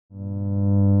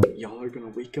y'all are gonna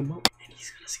wake him up and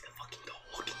he's gonna see the fucking dog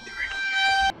looking directly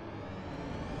at him.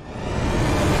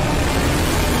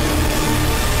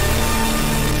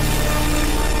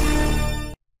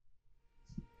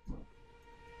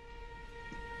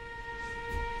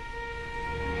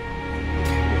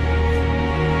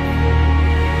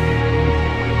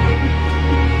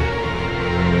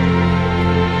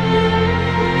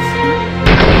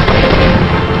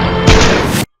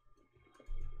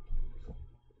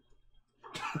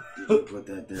 Put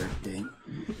that there, Gabe.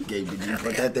 Gabe, did you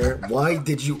put that there? Why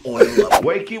did you oil up?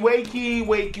 Wakey, wakey,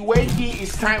 wakey, wakey.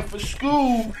 It's time for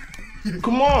school.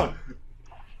 Come on.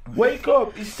 Wake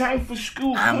up. It's time for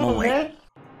school. Come on, man.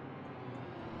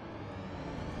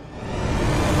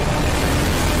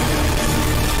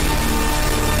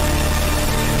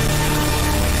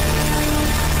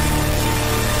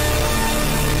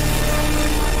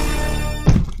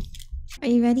 Are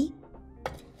you ready?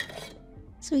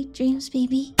 Sweet dreams,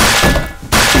 baby.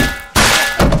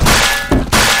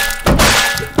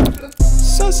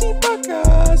 Sassy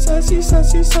baka, sassy,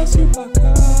 sassy, sassy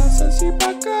baka, sassy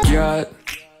baka. God,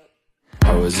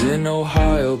 I was in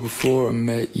Ohio before I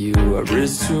met you. I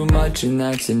risk too much and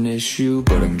that's an issue,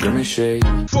 but I'm gonna shake.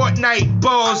 Fortnite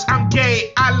balls. I'm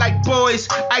gay. I like boys.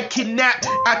 I kidnap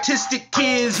autistic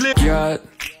kids. God.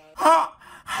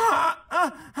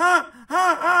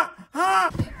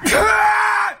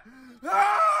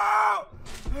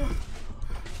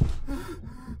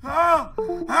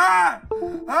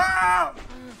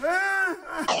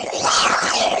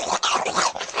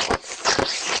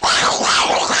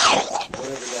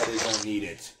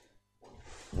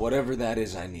 Whatever that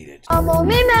is, I need it. Oh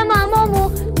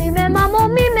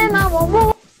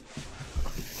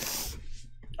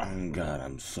God,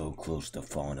 I'm so close to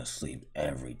falling asleep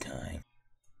every time.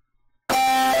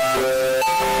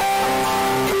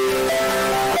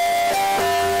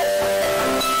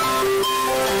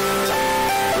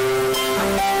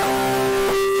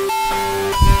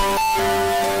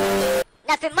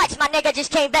 Nothing much, my nigga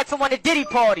just came back from one of the Diddy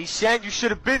parties, son. You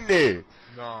should have been there.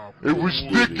 It was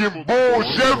thick and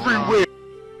balls everywhere.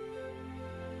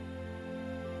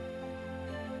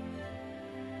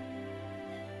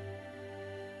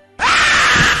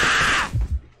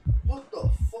 What the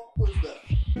fuck was that?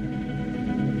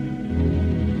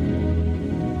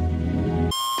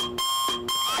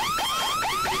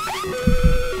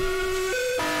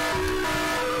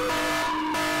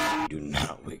 Do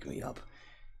not wake me up.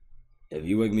 If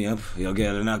you wake me up, you'll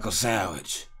get a knuckle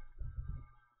sandwich.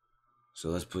 So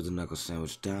let's put the knuckle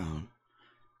sandwich down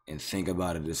and think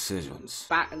about the decisions.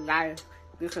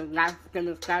 This is life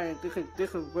gonna start.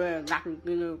 This is where life is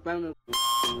gonna run.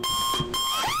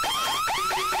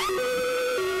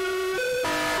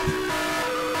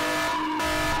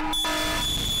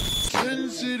 Sin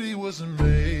City wasn't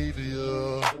made for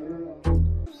you.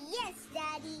 Yes,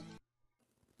 Daddy.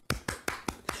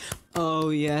 Oh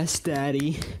yes,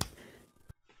 Daddy.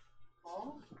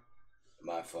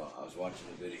 My fault. I was watching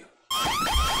the video.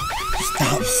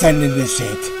 Stop sending this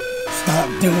shit. Stop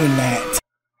doing that.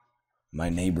 My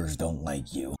neighbors don't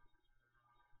like you.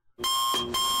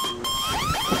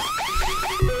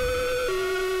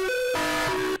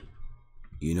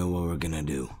 You know what we're gonna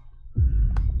do?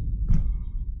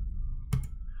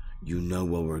 You know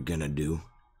what we're gonna do?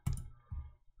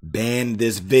 Ban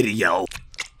this video.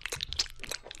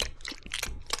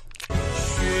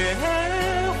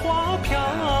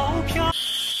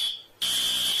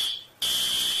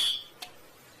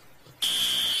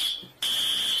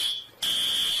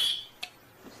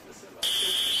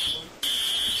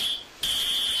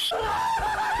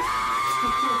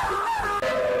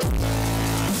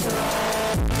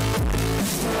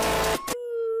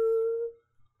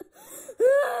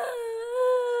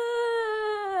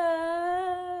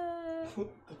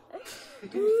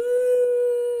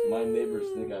 My neighbors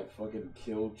think I fucking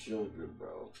kill children,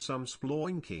 bro. Some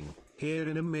sploinking. Here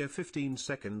in a mere 15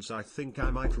 seconds I think I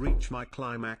might reach my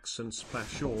climax and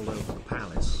splash all over the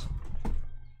palace.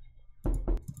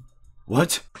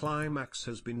 What? Climax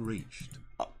has been reached.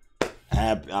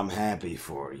 I'm happy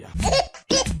for you.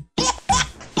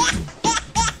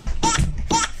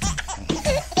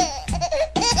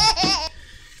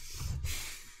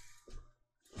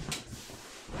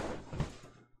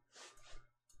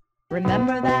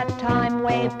 Remember that time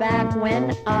way back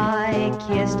when I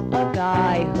kissed a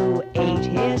guy who ate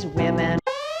his women?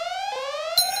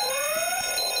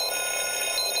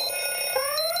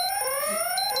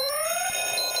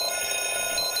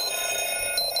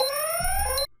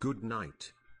 Good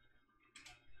night.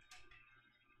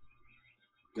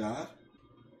 God?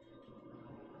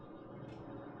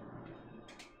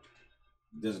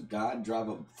 Does God drive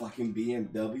a fucking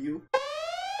BMW?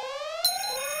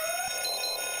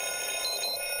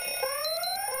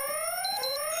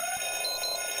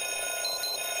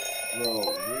 Bro,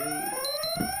 really?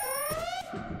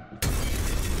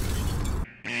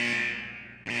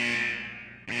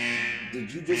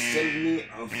 Did you just send me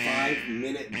a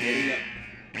 5-minute video?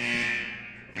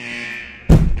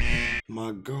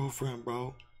 My girlfriend,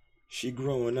 bro. She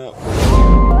growing up.